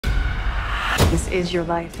This is your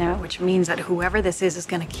life now, which means that whoever this is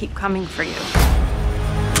going to keep coming for you.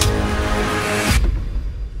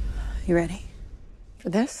 You ready for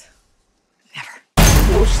this? Never.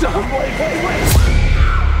 Oh, stop.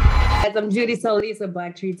 Guys, I'm Judy Solis with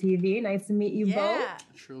BLACKTREE TV. Nice to meet you both.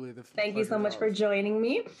 Truly, Thank you so much for joining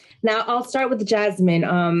me. Now, I'll start with Jasmin.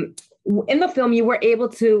 In the film, you were able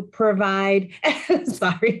to provide,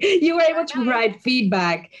 provide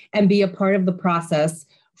feedback and be a part of the process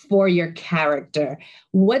for your character.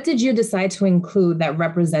 What did you decide to include that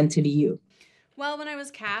represented you? Well, when I was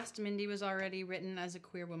cast, Mindy was already written as a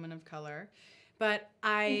queer woman of color, but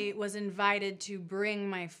I was invited to bring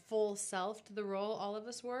my full self to the role. All of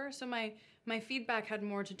us were. So my feedback had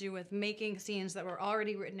more to do with making scenes that were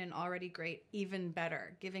already written and already great even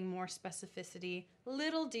better, giving more specificity,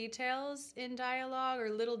 little details in dialogue or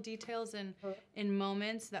little details in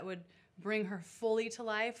moments that would bring her fully to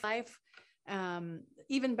life,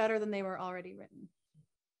 even better than they were already written.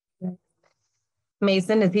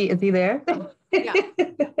 Mason, is he there? Yeah.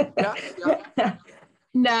 Yeah.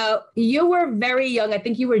 Now, you were very young. I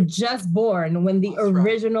think you were just born when the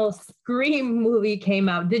original Scream movie came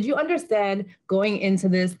out. Did you understand going into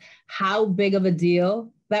this how big of a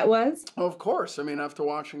deal that was? Of course. I mean, after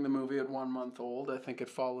watching the movie at 1 month old, I think it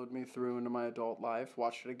followed me through into my adult life.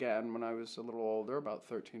 Watched it again when I was a little older, about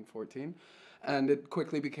 13, 14. And it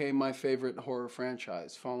quickly became my favorite horror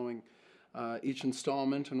franchise, following each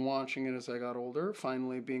installment and watching it as I got older.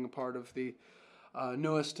 Finally being a part of the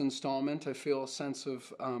newest installment, I feel a sense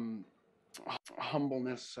of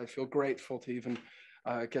humbleness. I feel grateful to even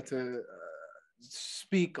get to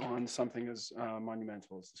speak on something as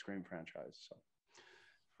monumental as the Scream franchise. So,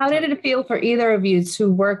 how did it feel for either of you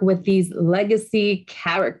to work with these legacy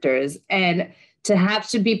characters and to have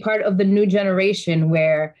to be part of the new generation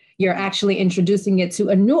where you're actually introducing it to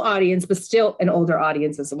a new audience, but still an older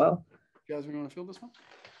audience as well? Jasmin, you want to feel this one?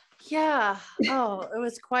 Yeah. Oh, it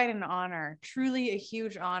was quite an honor. Truly a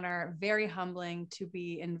huge honor. Very humbling to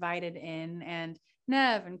be invited in. And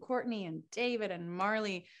Nev and Courtney and David and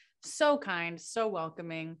Marley, so kind, so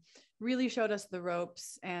welcoming, really showed us the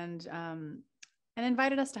ropes and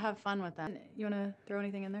invited us to have fun with them. You want to throw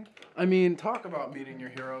anything in there? I mean, talk about meeting your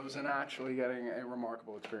heroes and actually getting a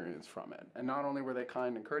remarkable experience from it. And not only were they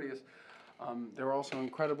kind and courteous, they were also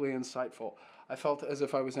incredibly insightful. I felt as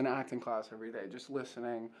if I was in acting class every day, just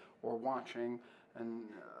listening or watching, and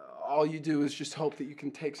all you do is just hope that you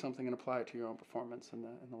can take something and apply it to your own performance in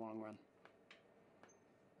the long run.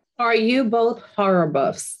 Are you both horror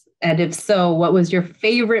buffs? And if so, what was your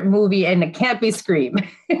favorite movie? And it can't be Scream.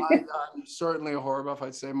 I'm certainly a horror buff.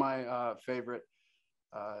 I'd say my favorite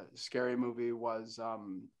scary movie was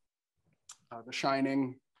The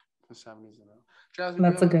Shining, the 70s. Jasmin,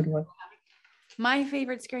 that's a good one. My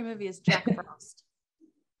favorite scary movie is Jack Frost.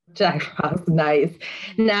 Jack Frost, nice.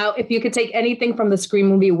 Now, if you could take anything from the Scream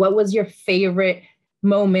movie, what was your favorite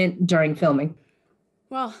moment during filming?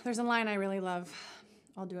 Well, there's a line I really love.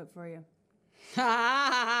 I'll do it for you.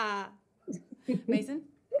 Mason?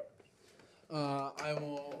 I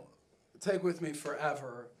will take with me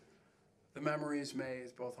forever the memories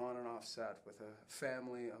made both on and off set with a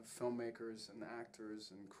family of filmmakers and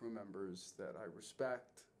actors and crew members that I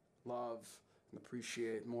respect, love, and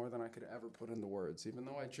appreciate more than I could ever put into words, even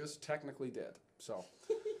though I just technically did. So,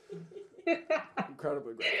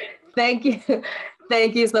 incredibly great. Thank you.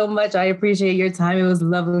 Thank you so much. I appreciate your time. It was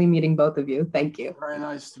lovely meeting both of you. Thank you. Very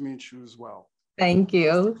nice to meet you as well. Thank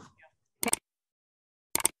you.